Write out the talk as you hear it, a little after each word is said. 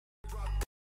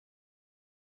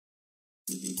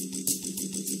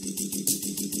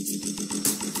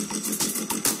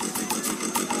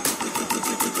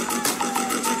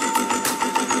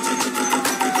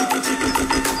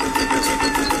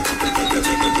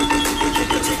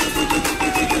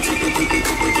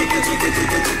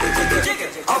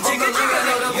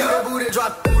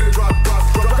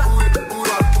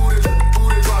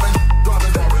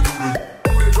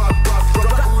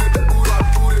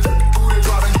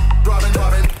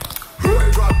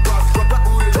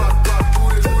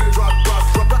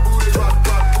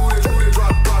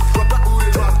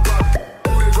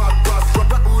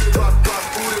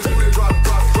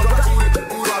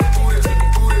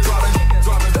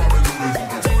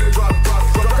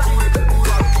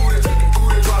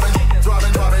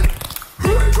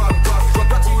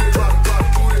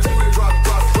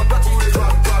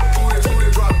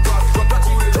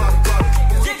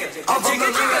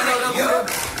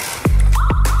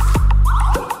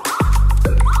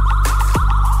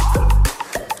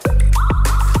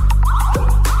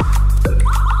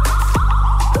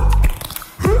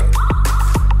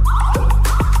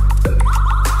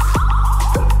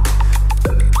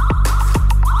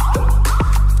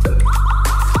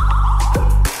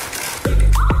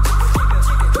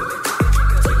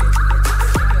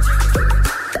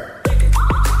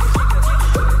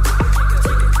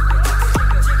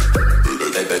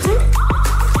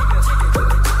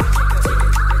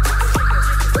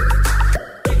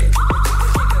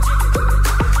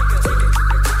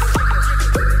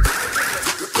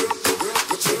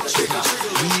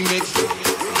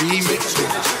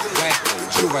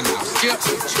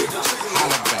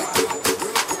Holla back.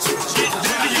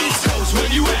 East Coast, where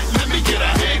you at? Let me get a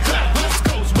hand clap. West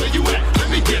Coast, where you at? Let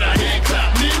me get a hand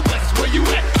clap. Midwest, where you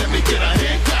at? Let me get a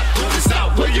hand clap. North and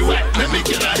South, where you at? Let me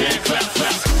get a hand clap.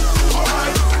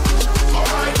 Alright,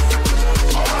 alright,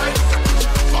 alright,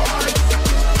 alright, alright,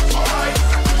 alright,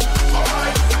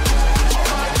 alright.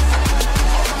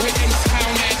 With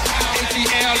H-Town at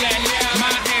ATL at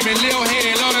Miami, Lil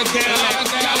Head, Lauderdale at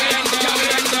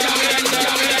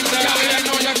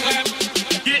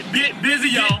Get busy,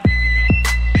 y'all.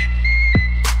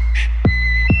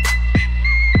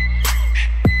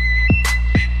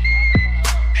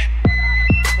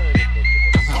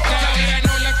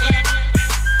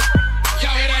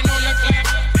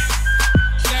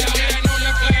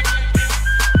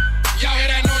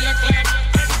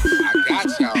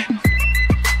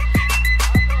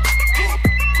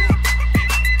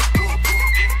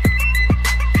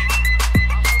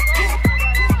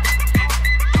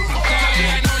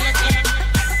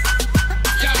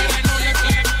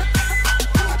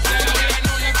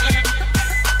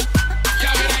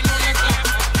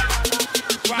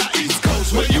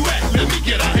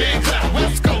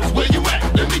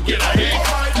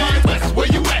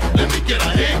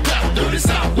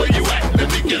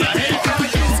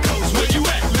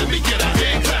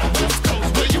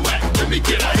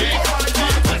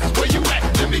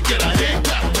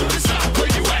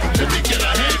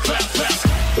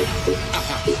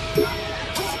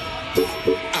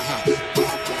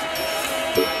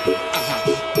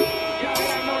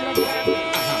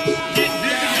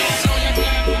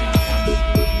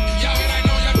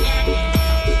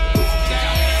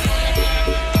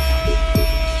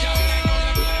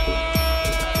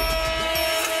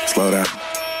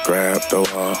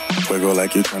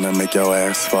 Like you tryna make your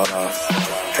ass fall off.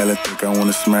 Hella think I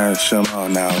wanna smash them all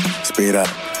now. Speed up,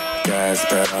 gas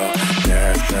pedal,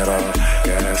 gas pedal,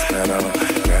 gas pedal,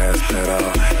 gas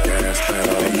pedal, gas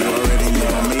pedal. And you already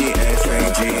know me,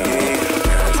 S-A-G-E.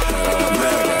 Gas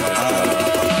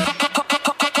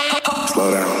pedal, slow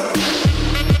down.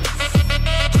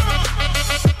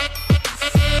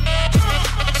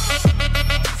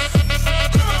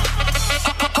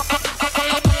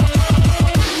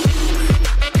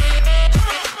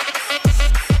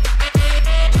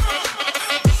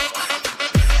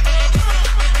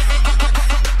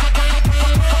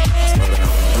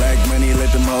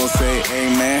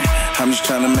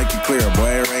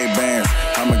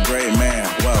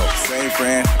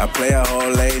 I play a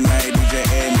whole late night DJ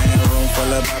A-man, room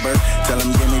full of boppers. Tell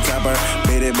them give me topper,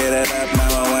 beat it up,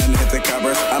 911 hit the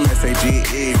coppers. I'm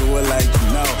S-A-G-E, who would like to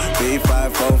know?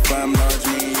 B545 large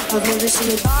me. I've never seen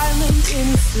a diamond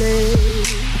in the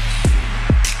flesh.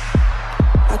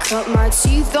 I cut my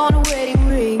teeth on wedding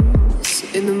rings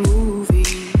in the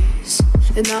movies,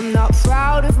 and I'm not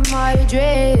proud of my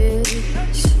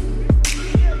address.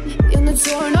 In the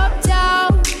torn up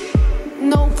town,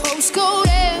 no postcode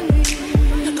envy.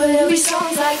 But every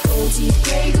song's like gold teeth,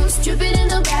 grey goose dripping in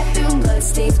the bathroom,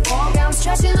 bloodstains, ball gowns,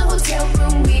 trash in the hotel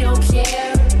room. We don't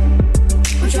care.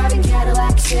 We're driving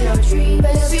Cadillacs in our dreams.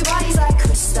 But everybody's like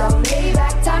crystal,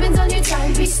 Maybach, diamonds on your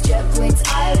timepiece, jet planes,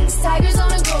 islands, tigers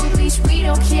on a gold leash. We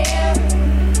don't care.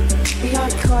 We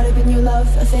aren't caught up in your love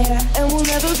affair, and we'll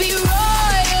never be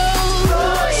royal.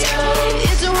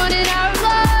 It's a run in our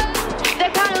blood.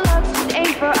 That kind of love just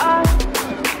ain't for us.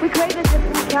 We crave a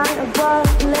different kind of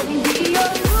love. Let me be your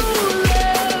ruler.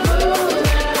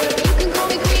 You can call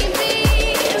me Queen Bee,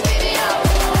 and baby I'll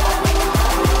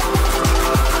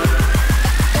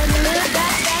and live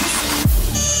that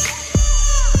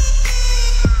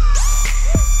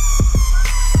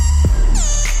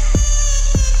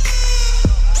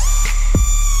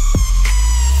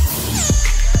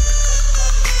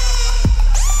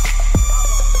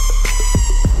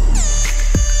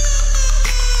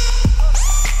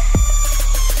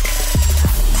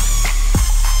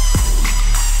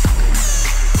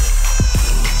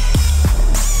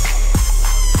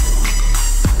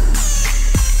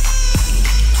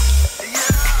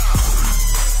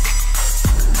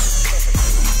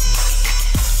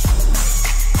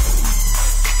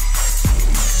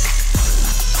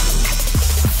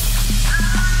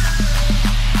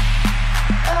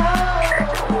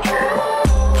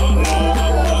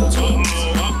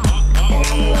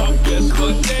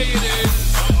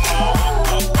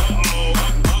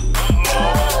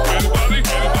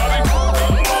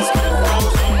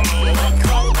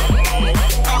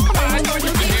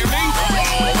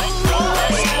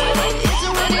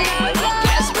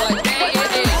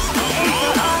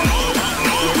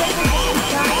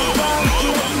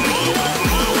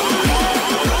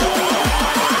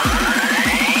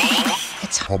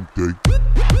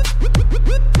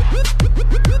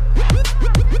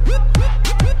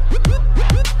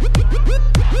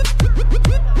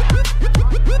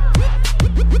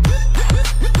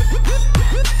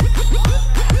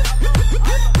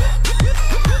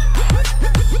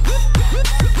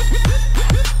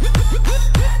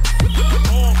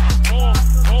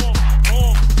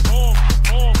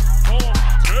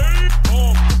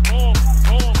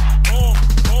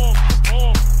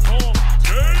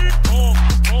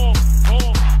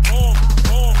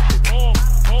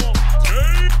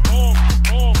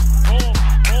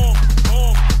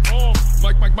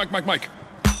Mike.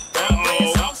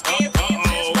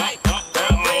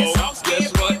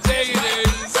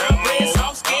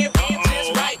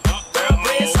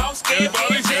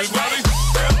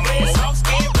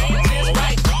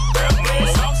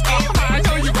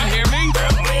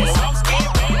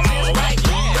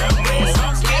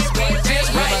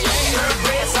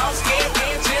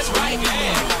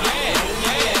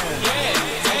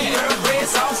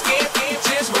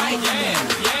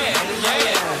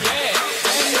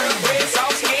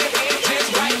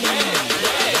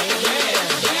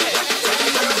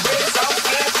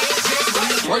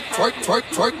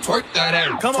 Twerk that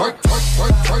ass. Come on.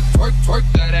 Twerk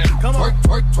that ass. Come on.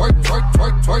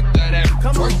 Twerk that ass.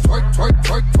 Come on.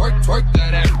 Twerk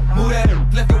that ass. Move that ass.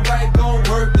 Left and right, gon'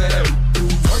 work that ass.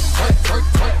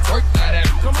 Twerk that ass.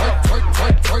 Come on. Twerk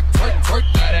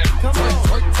that ass. Come on.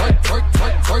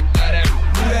 Twerk that ass.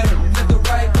 Move that ass. Left and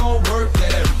right, gon' work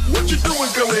that ass. What you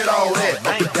doing, girl, with all that?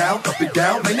 Up and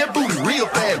down, man, that booty real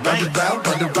fast. Run it round,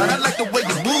 I like the way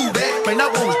you move that. Man, I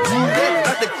wanna move that.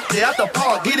 Out the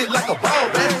park, hit it like a ball.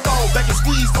 Man, fall back and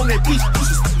squeeze on that beach.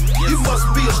 You must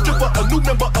be a stripper, a new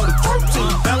member of the twerk team.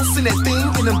 Bouncing that thing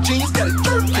in them jeans, got it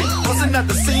dirty. Bustin' out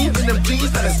the scene in them jeans,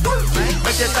 that is working.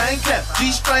 Make that thing clap,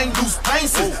 G-string, loose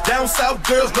pinces. Down south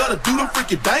girls love to do them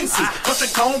freaking dances. Bunch of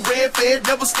cornbread, fed,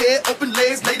 never scared, open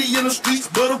legs, lady in the streets,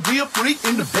 but a real freak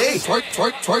in the bed. Twerk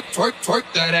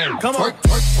that ass. Come on.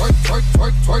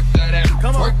 Twerk that ass.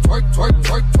 Come on.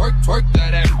 Twerk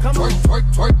that ass. Come on.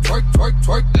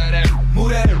 Twerk that ass. Move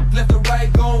that ass, left and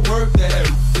right, gon' work that ass.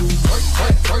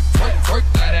 Twerk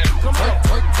that ass. Come on.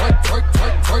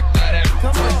 Twerk that ass.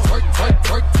 Come on.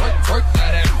 Twerk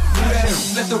that ass. Move that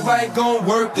ass, left and right, gon'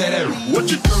 work that ass. What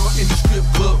you girl in the strip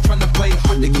club tryna play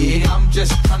hard to get? I'm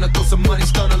just tryna throw some money,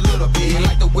 stun a little bit. I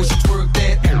like the way she twerk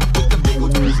that ass with the big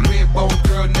old red bone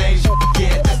girl named.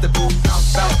 Yeah, that's the boom,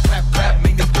 bounce, clap,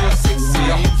 make the girl sexy.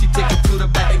 She take it to the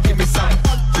back and give me some.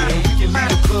 Yeah, we can leave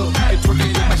the club and twerk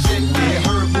it in my shit. Yeah,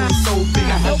 her booty so big,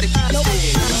 I have to keep it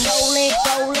steady. Roll it,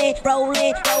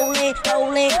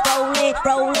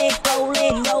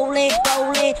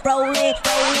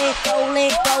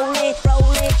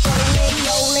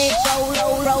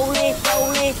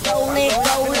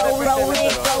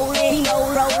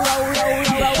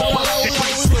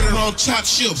 chop,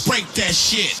 she'll break that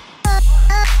shit.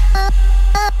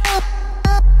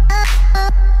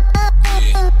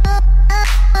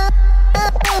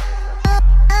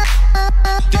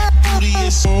 That booty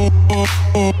is so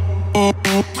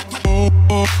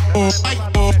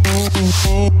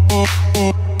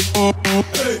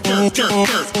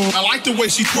I like the way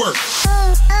she twerks.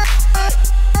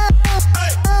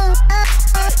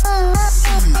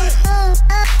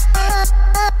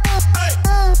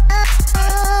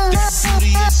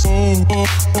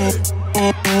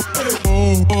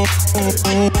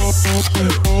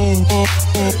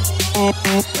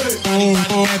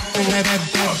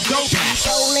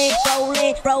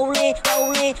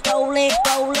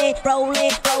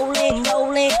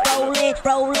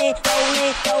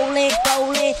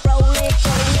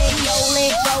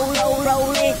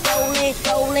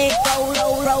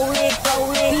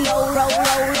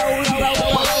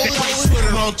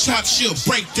 Chop, she'll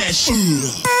break that shit.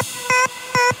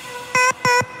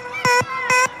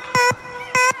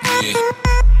 Yeah.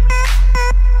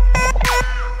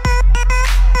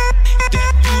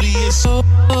 That booty is so.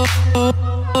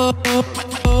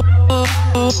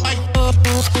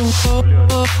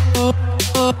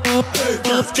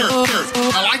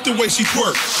 I like the way she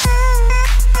twerks.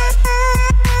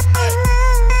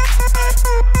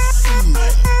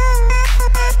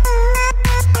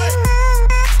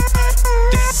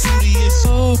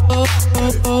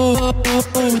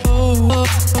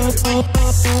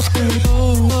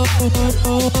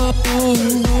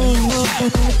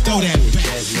 Throw that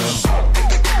back,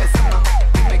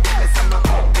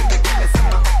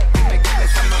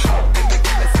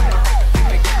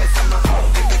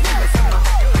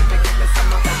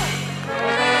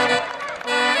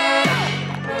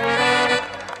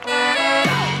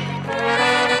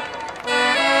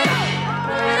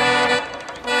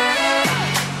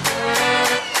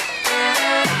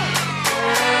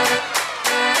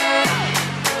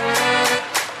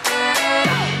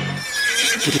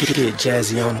 Get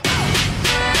jazzy on it.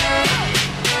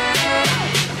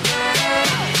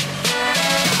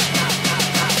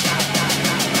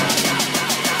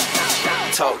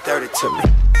 Talk dirty to me.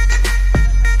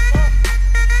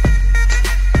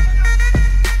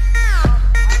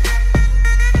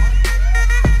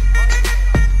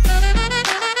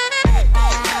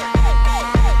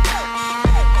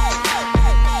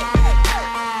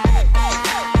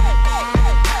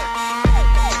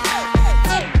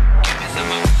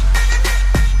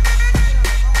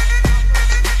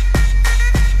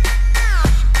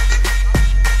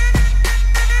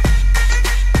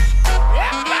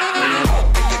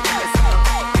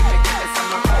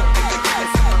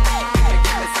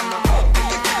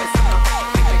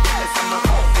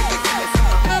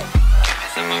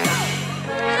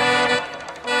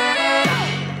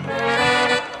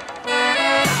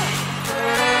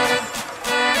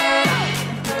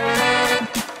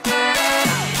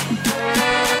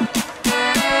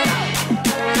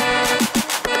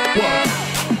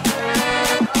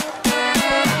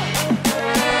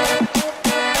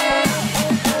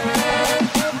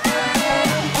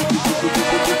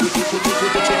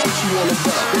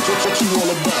 What you all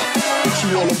about? What you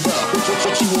all about? What you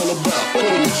all about?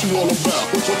 What you all about? What you all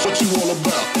about? What you all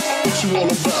about? What you all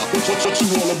about? What you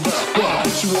all about?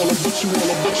 What you all about? What you all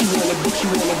about? What you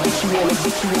all about? What you all about?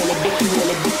 What you all about?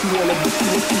 What you all about?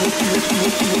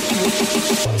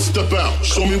 Step out,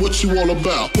 show me what you all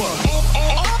about.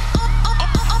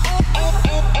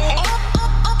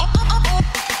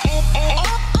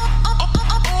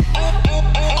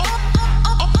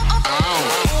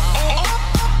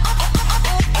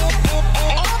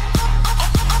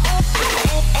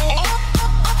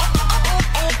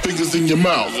 Fingers in your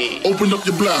mouth, open up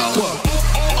your blouse.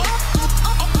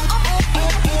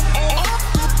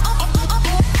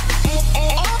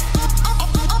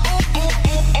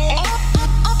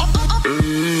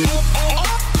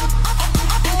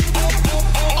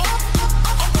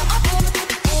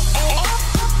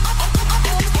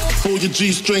 Pull your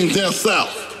G-string down south.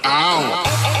 Ow.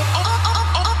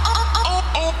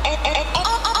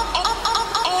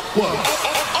 What?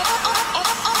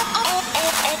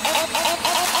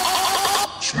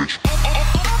 Switch.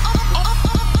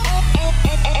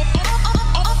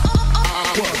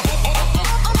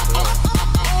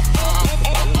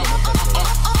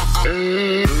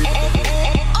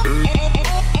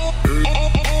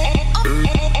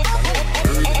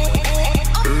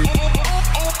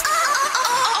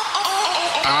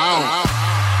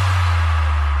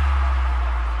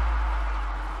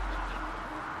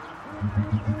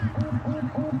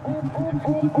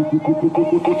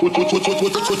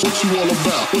 What you all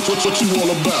about? What you all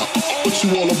about? What you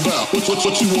all about?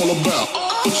 What you all about?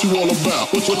 What you all about?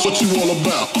 What you all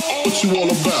about? What you all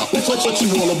about? What you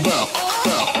all about?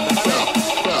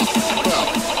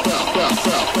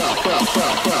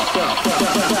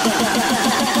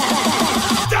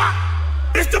 Stop!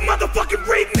 It's the motherfucking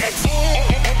remix.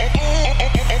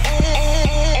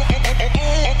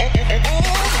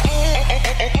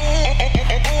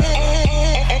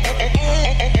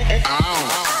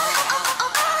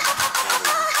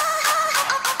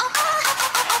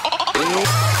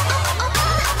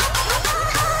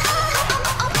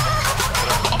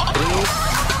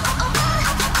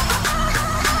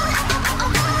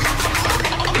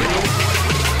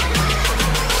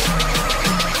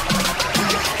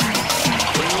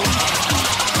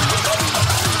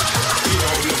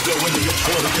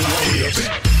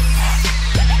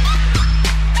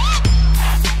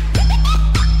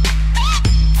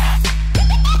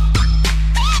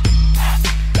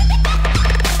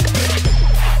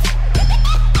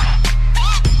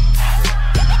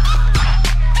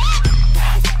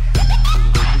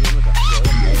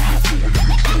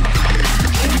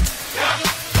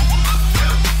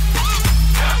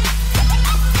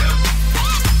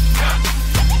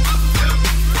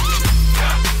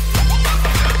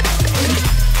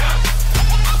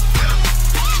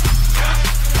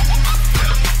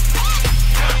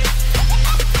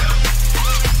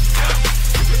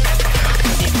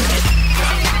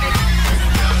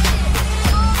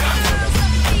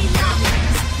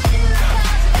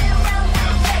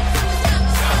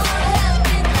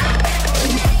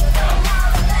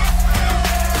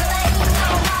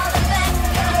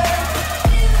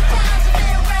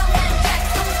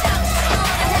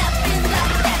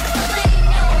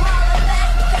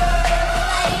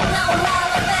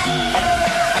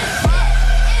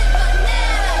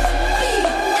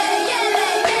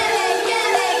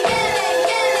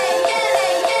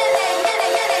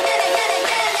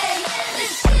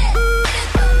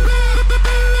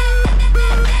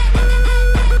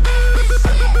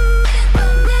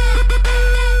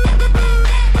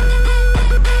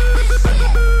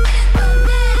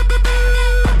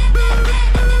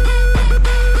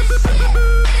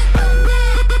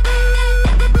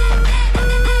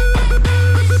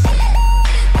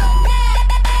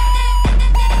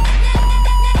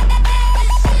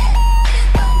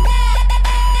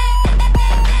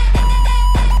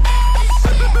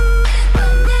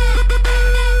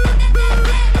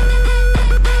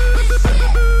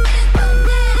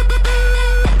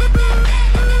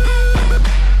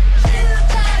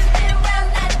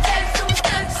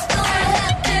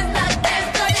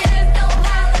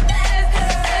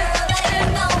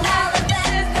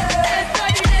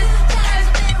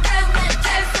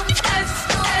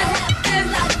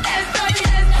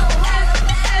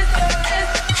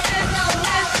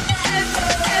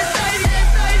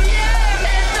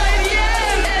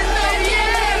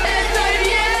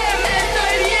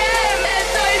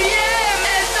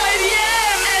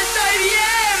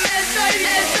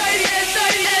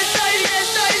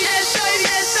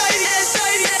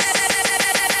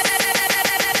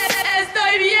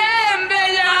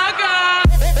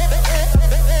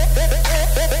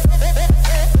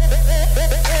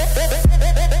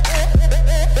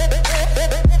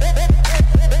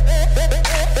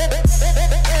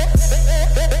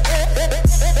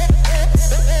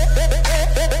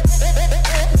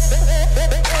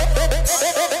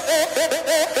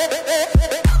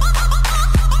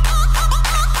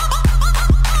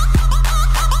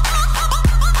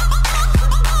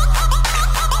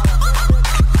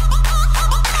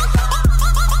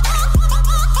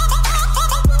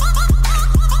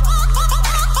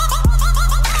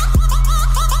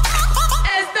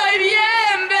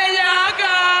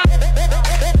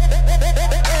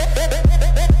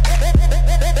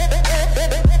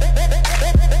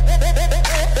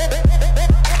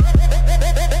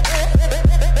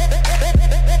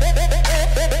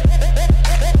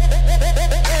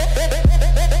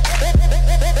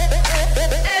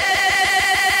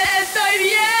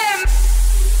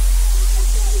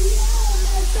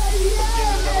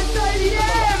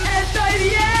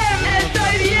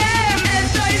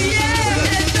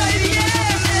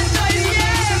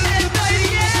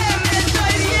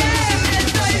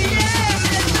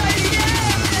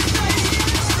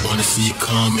 see you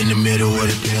come in the middle of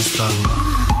the dance floor.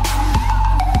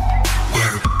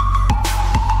 Work.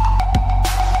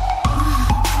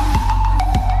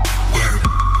 Work.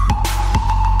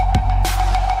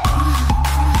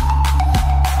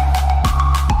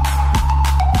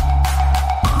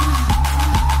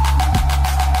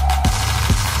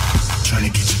 Trying to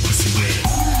get your pussy wet.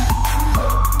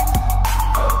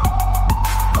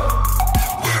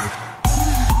 Work.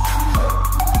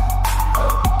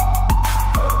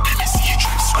 Let me see you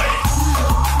drip sweat.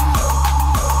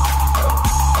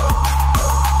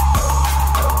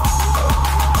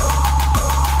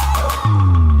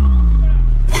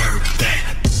 Work that.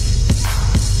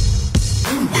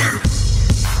 Work.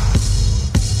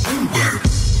 Work.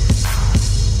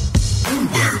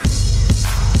 Work.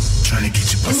 Trying to get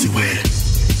your pussy wet.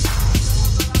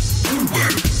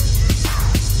 Work.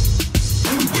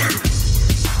 Work.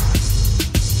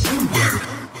 Work.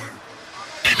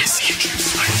 Let me see you drip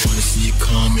sweat. I wanna see you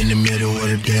come in the middle of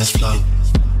the dance floor.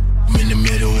 I'm in the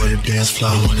middle of the dance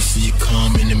floor. I wanna see you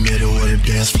come in the middle of the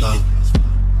dance floor.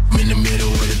 I'm in the middle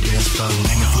of the dance floor.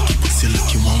 Ain't no fucking pussy,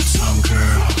 look, you want some,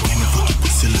 girl. Ain't no fucking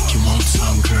pussy, look, you want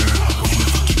some, girl. Ain't no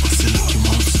fucking pussy, look, you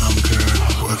want some,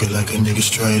 girl. Work it like a nigga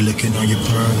straight, licking on your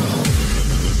pearl.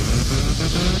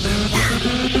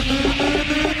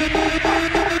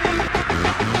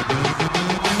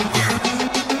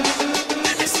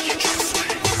 Let me see you drip sweat.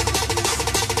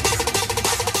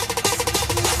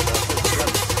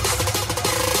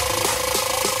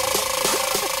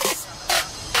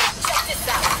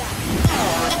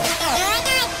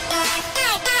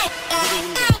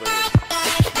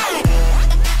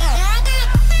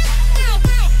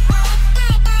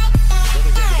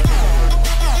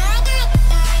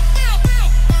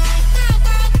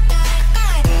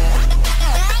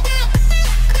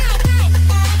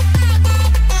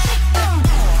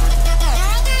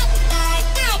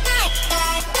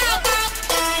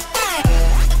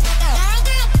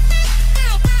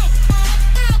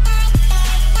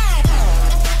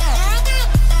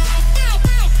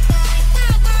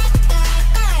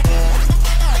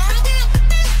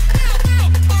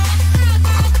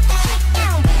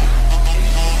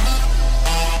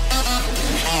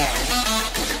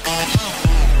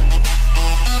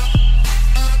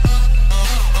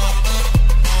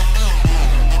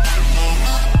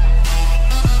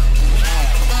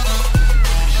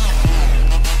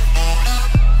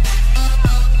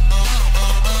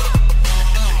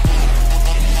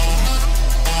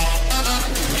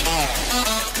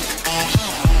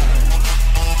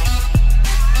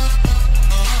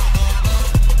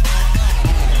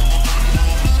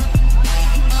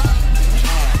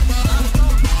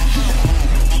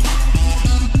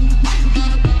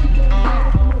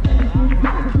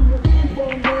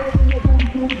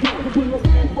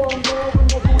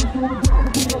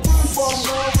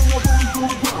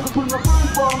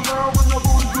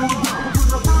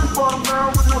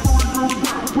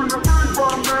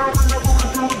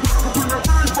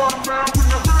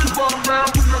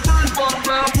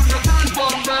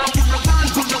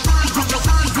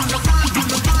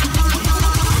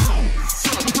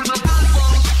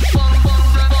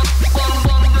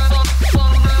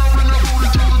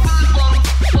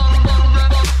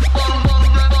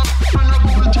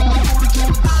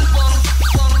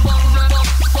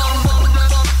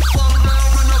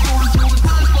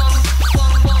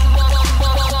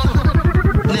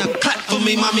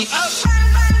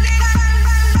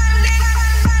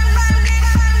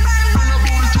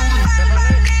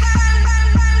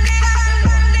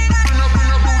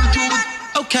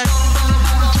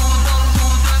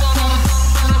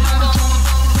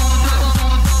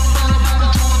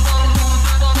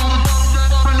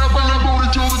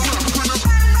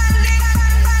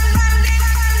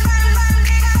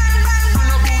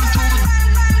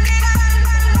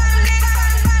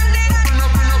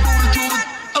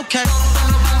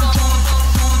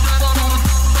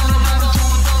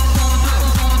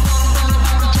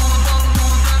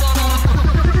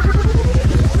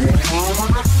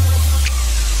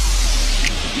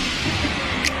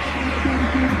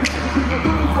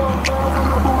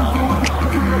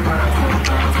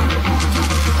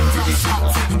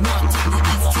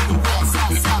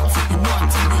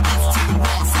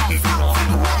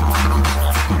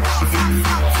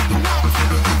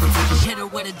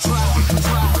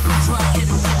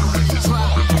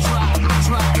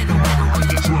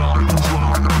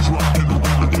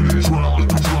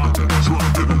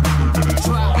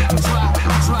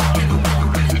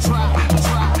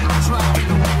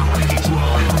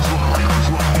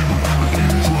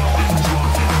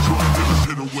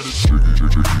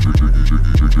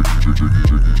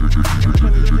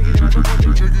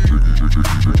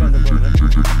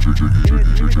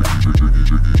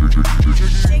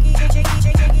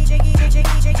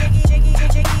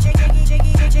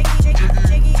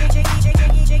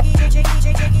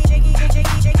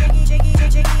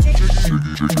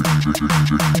 DJ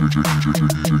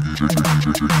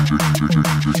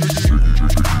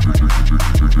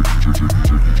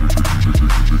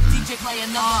play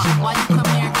another. Why you come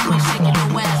here and quit shaking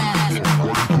the wet ass?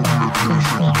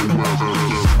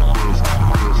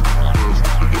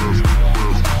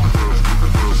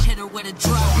 Hit her with a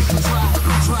drop, drop,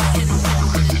 drop. Hit her with a drop,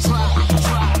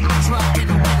 drop, drop. Hit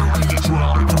her with a drop, drop,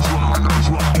 drop.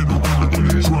 Hit her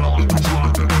with a drop,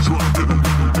 drop, drop. Hit her with a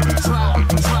drop,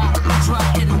 drop,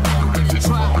 drop. Hit her with a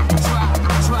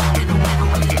drop, drop, drop. Hit her with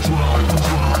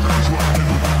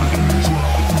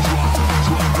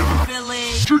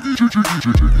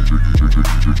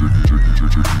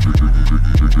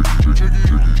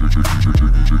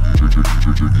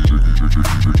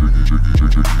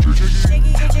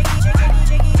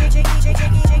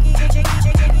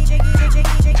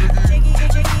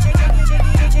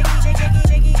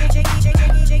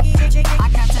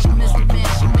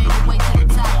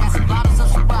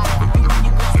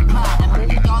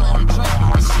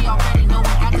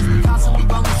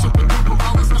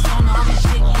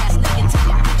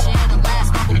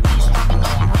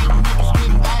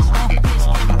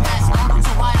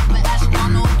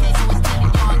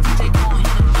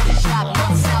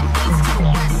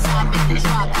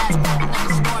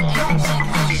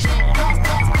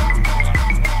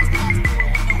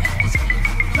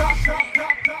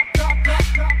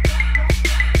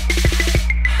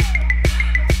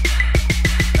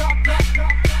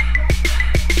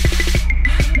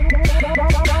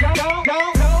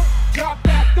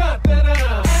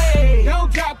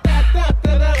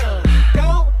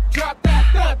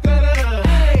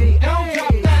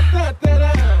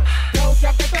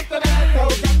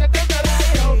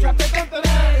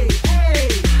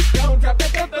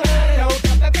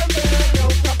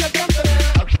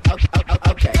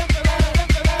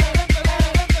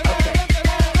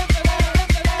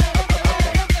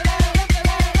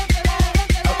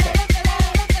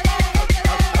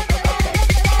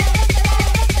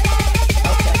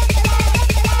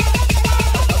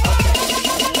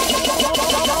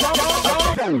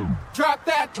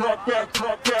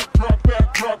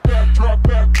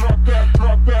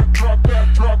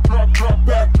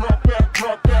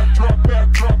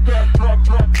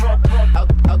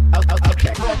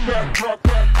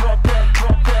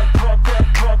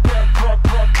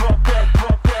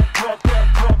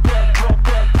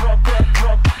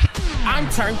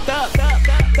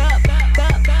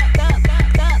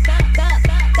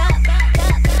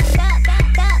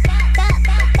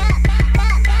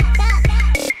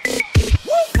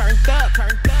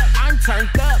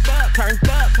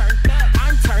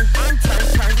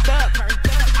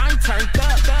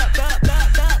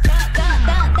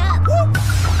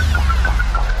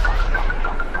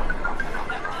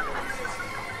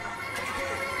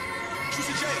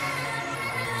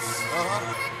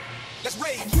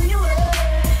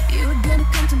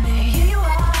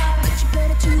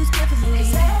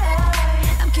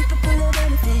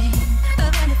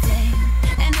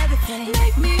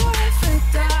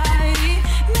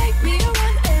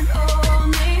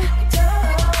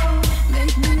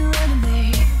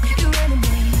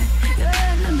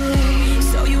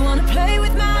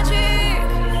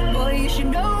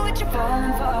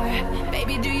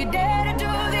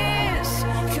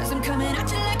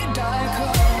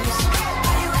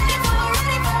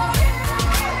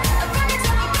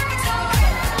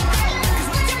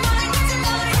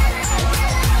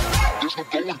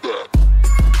drop, drop, drop.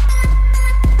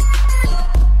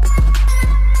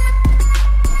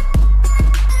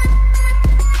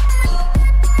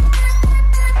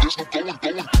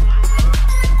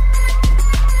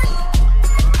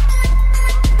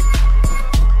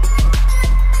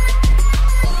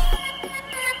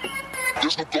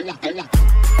 Philly.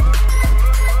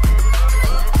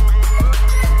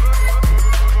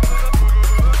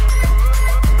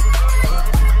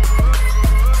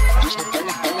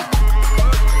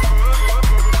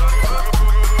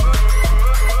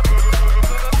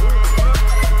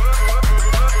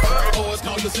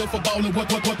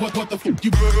 What the fuck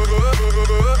you?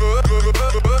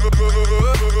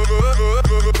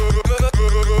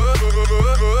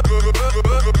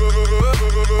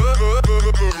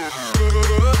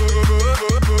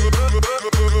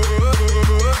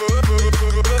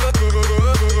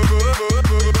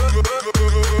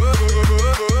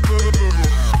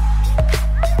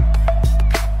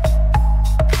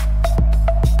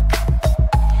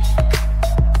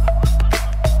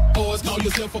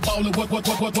 Yourself a ballin', what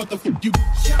the fuck you?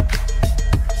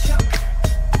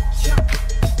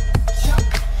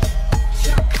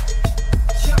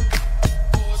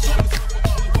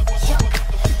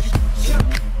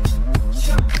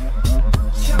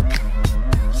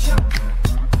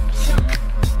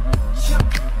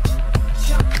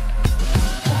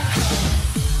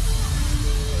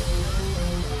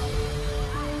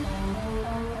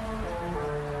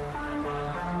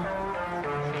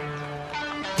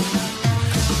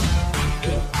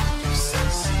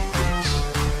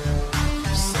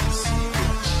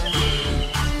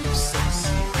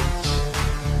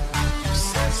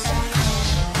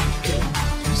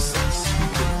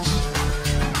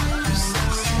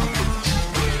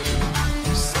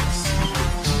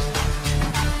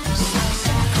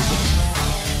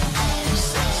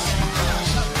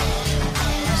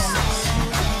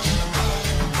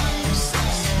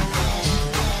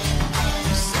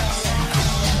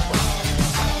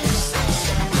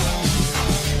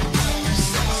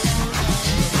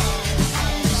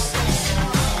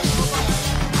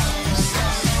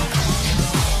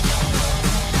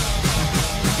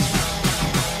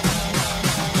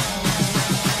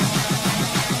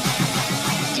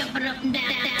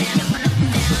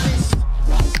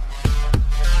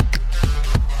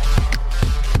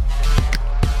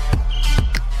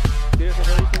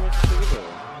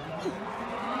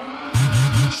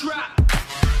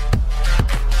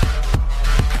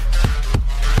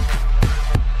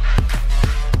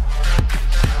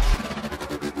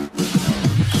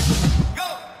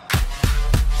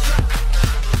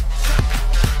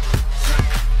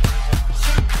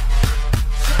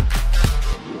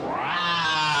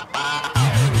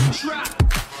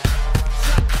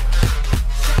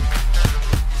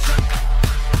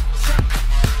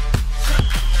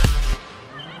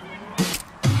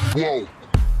 Whoa.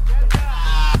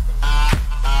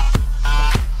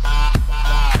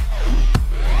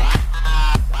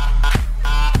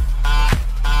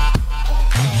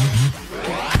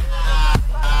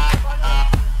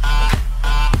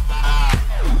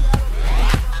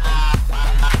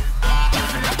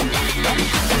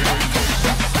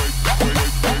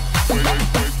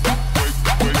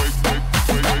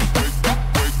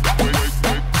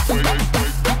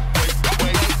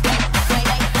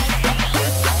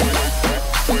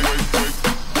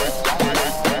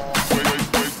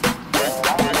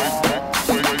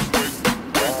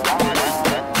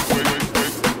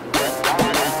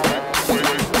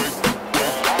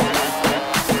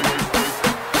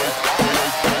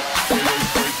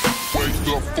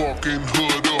 Fucking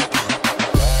hood up.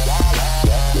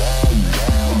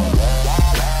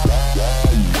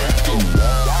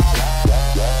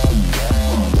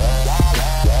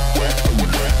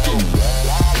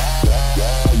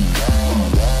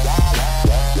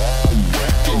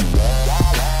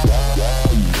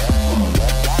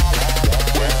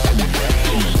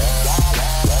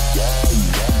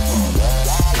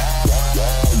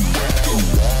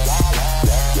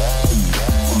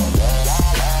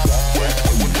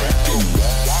 Go.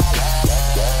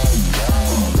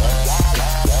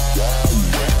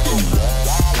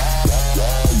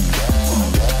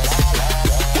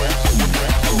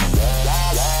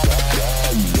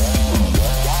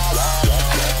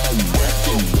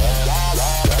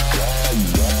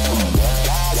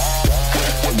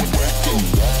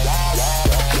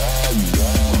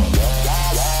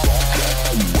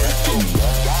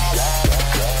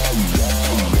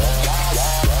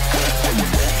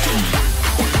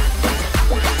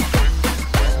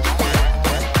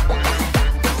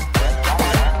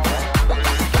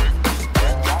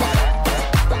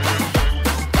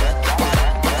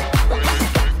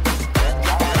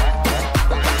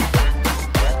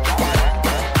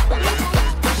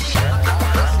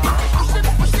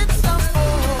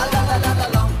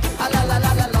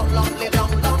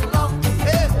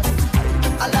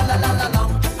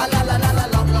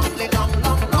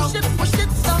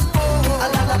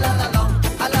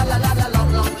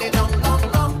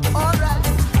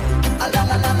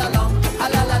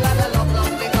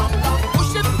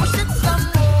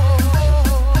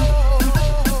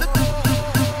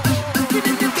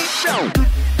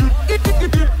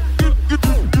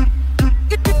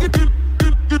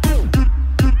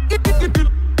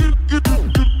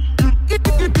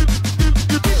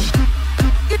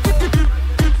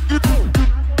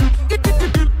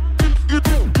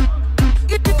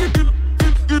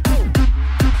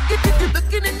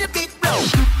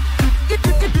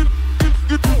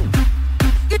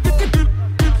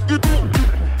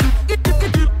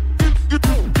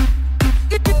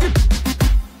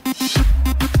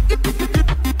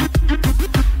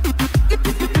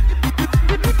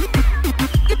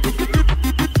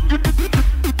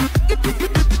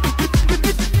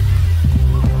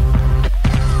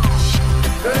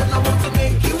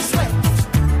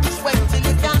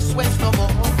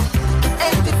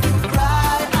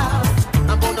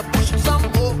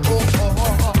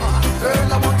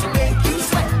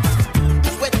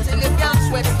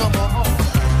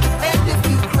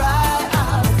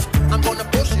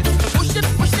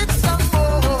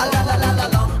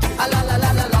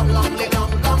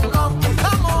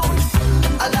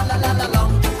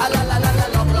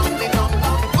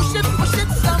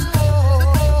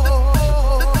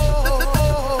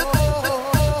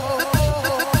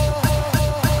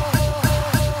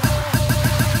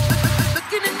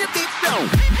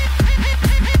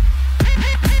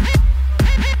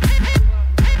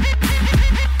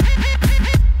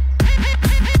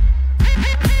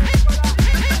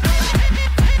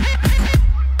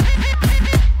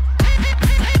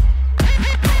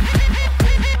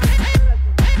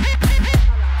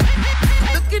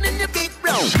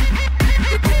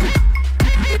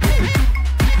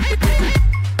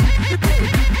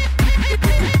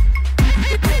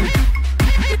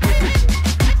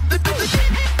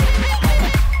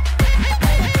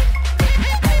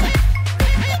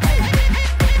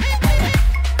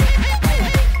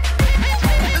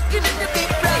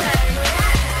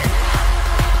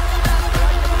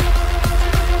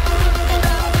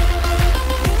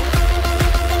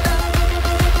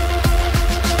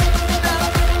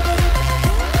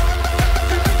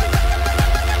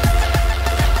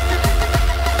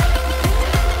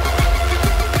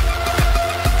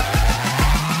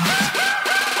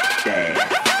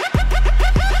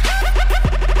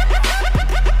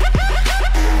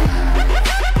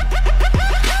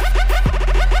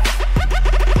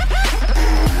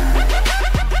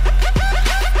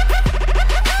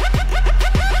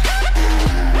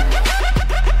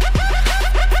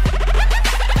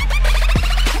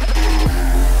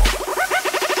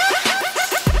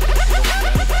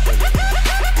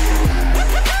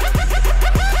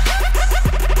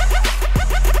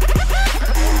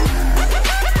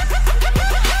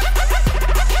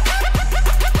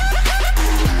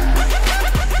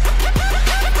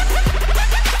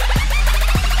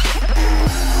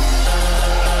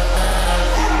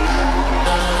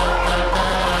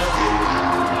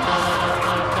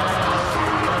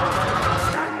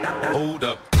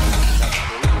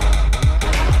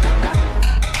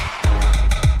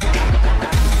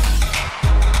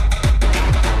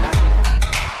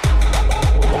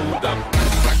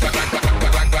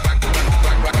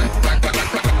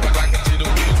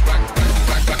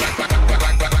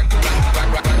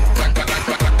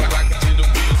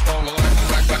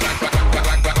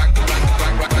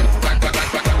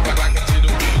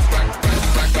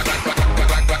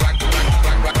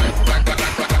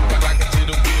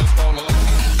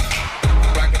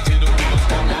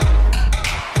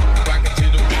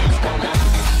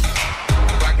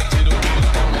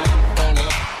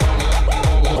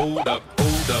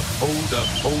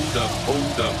 hold up,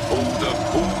 hold up, hold up,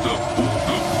 hold up, hold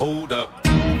up, hold up.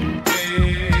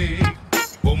 Hey,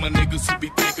 for my niggas who be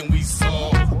thinking we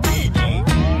soft, we don't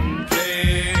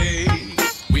play.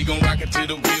 We gon' rock it till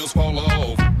the wheels fall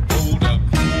off. Hold up.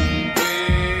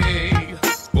 Hey,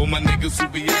 for my niggas who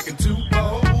be acting too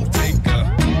bold, take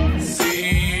a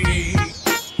seat.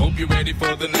 Hope you're ready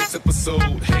for the next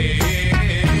episode. Hey,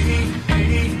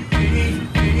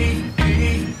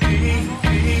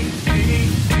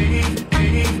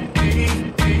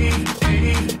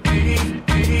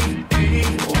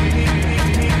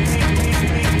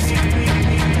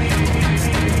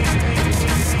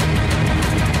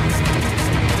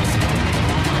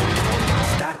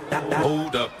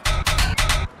 hold up.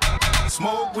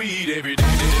 Smoke weed every day.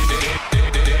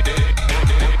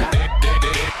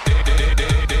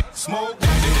 Smoke weed.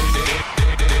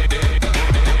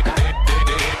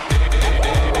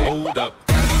 Hold up.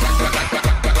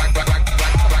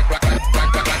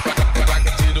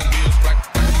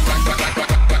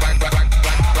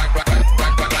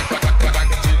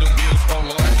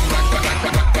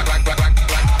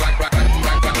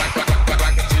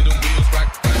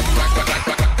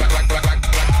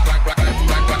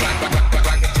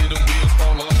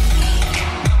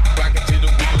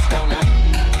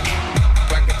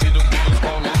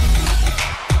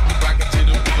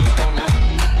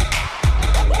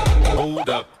 Hold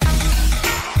up.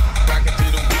 Rock it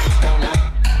till the wheels fall off.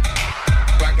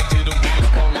 Rock it till the wheels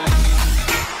fall off.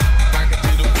 Rock it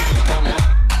till the wheels fall off.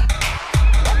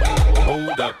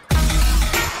 Hold up.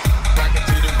 Rock it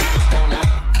till the wheels fall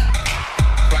off.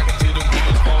 Rock it till the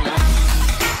wheels fall off.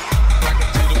 Rock it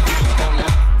till the wheels fall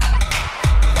off.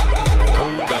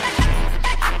 Hold up.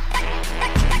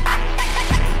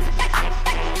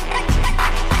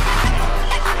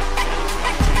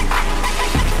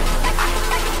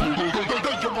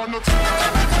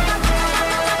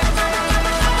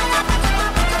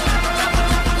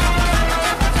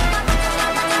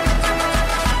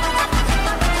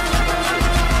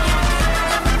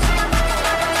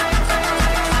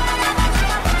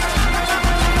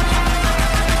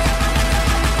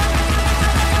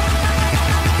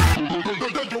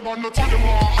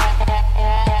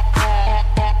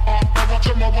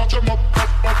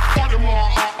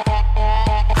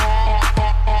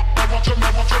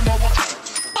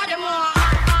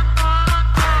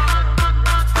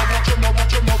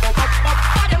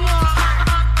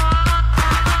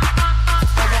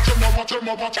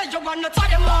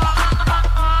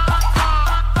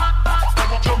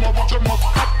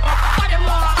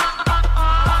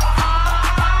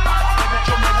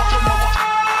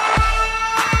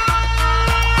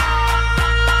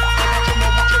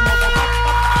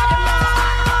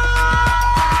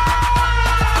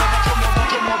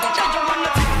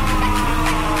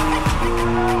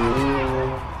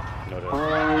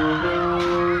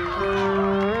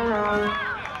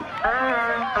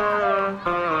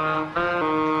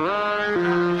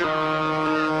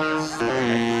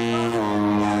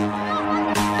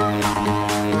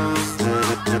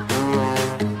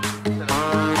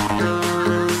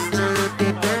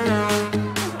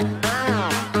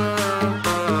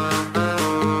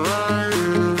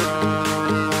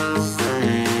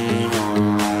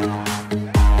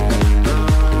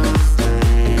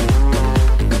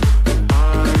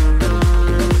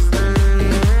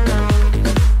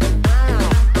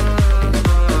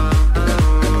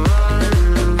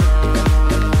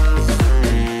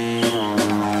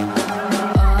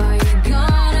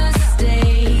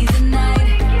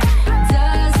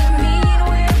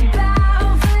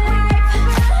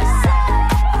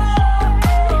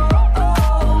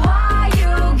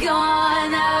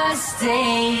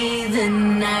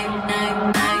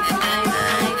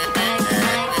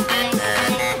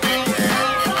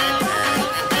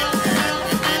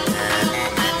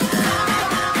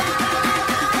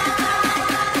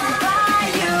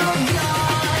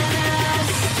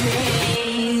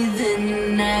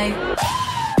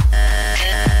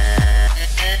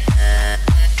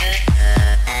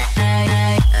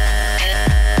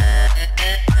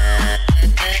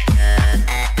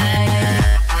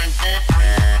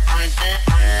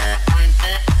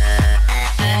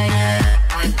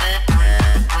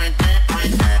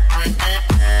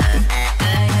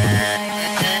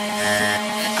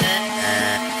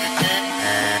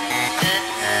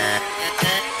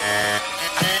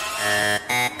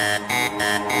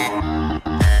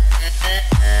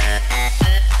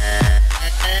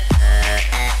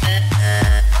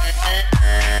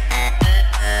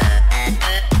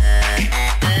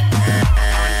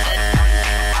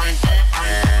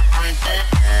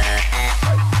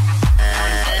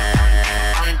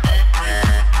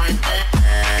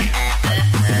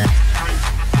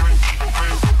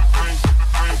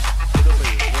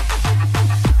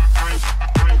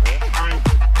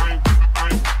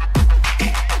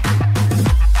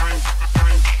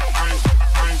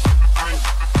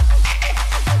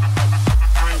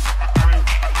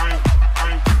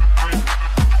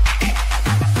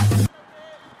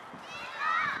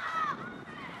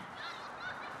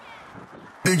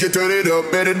 DJ turn it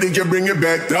up, better DJ bring it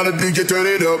back. Tell the DJ turn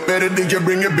it up, better DJ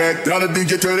bring it back. Tell the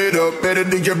DJ turn it up, better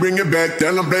DJ bring it back.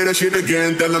 Tell them play that shit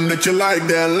again, tell them that you like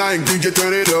that line. DJ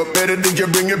turn it up, better DJ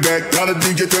bring it back. Tell the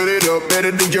DJ turn it up,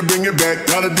 better DJ bring it back.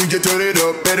 Tell the DJ turn it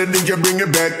up, better DJ bring it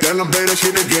back. Tell them play that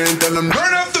shit again, tell them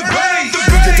Turn up the bass.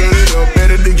 DJ turn it up,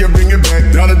 better DJ bring it back.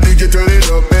 Tell the DJ turn it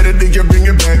up, better DJ bring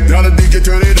it back. Tell the DJ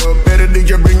turn it up, better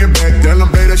DJ bring it back. Tell them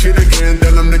play that shit again,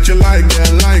 tell them that you like that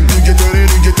line. DJ turn it,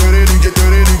 DJ turn it, DJ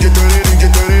turn it, DJ turn it, DJ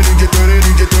turn it, DJ turn it,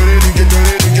 DJ turn it, DJ turn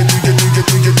it, DJ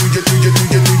turn it, DJ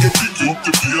up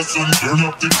the PS and turn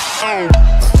up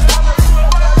the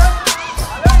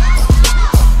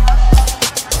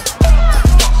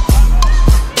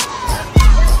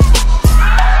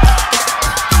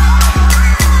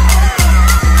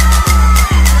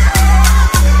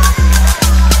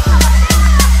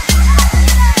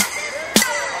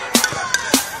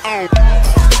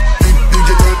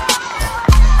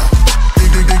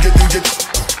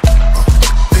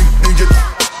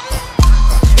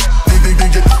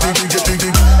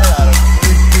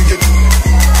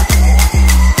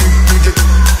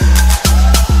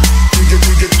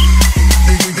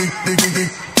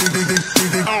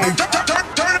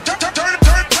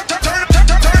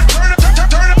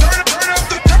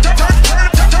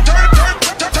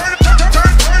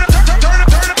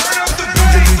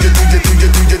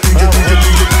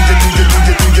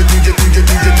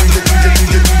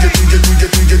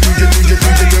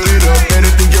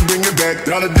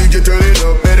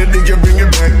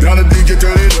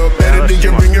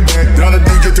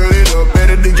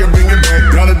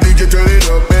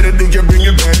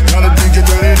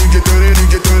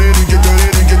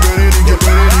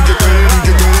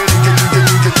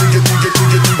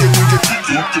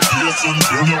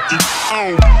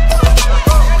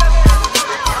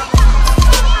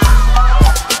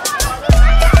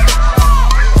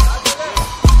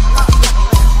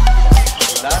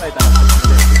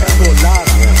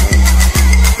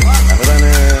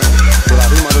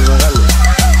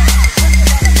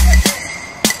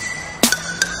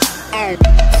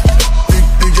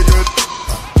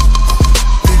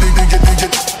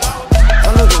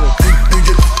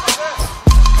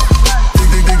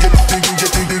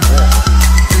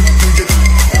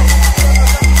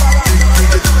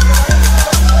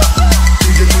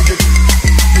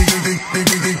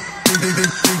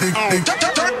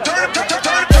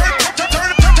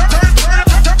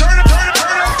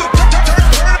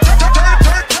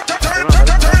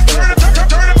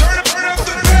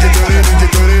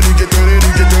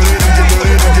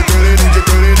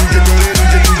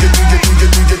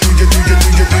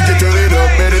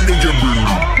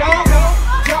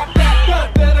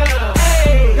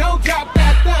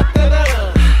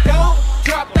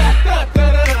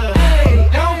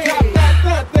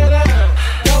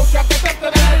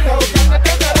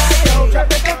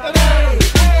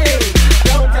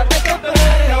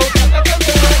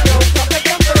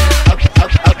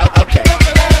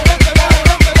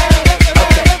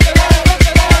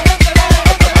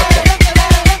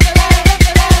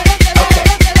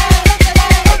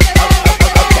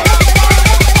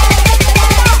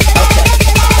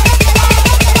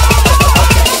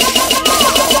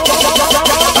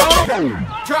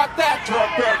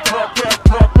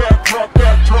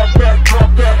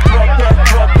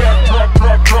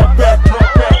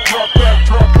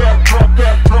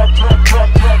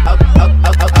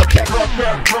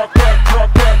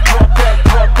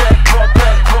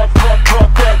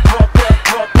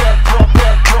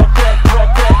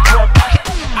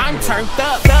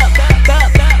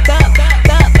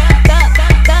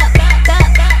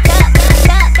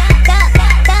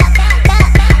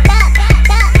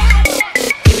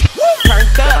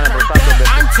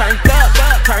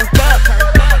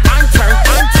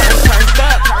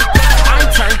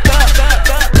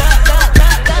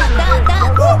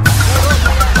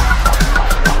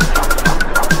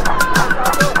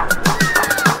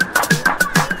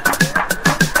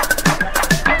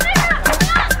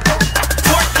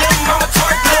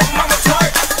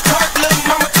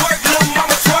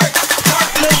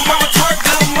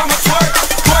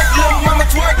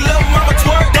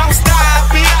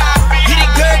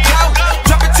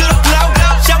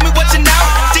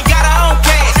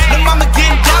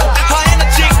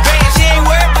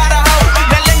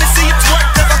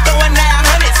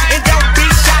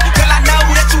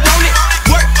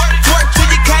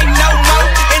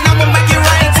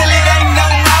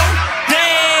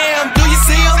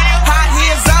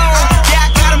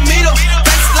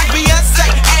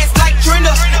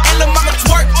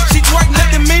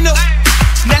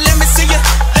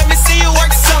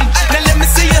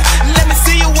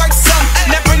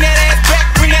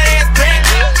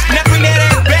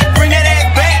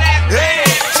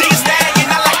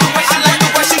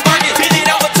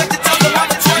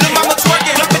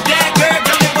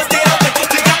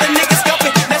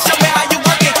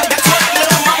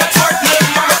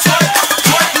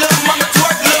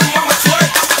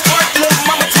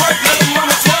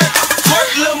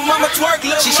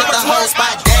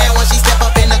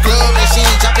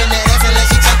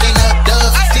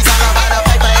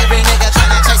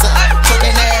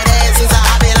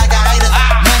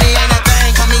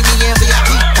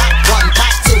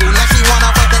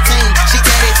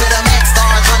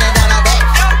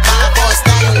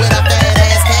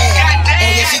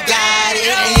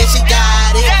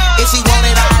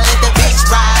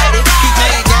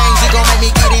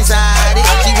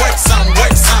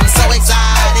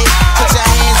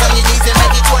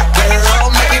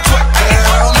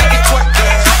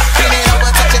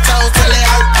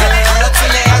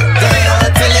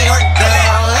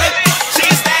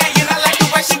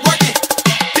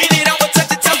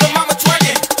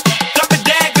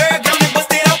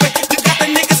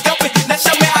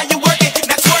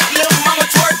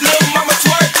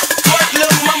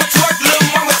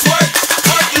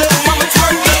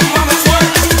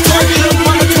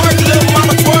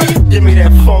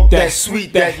that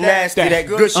sweet, that nasty, that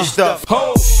gushy stuff.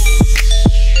 Ho!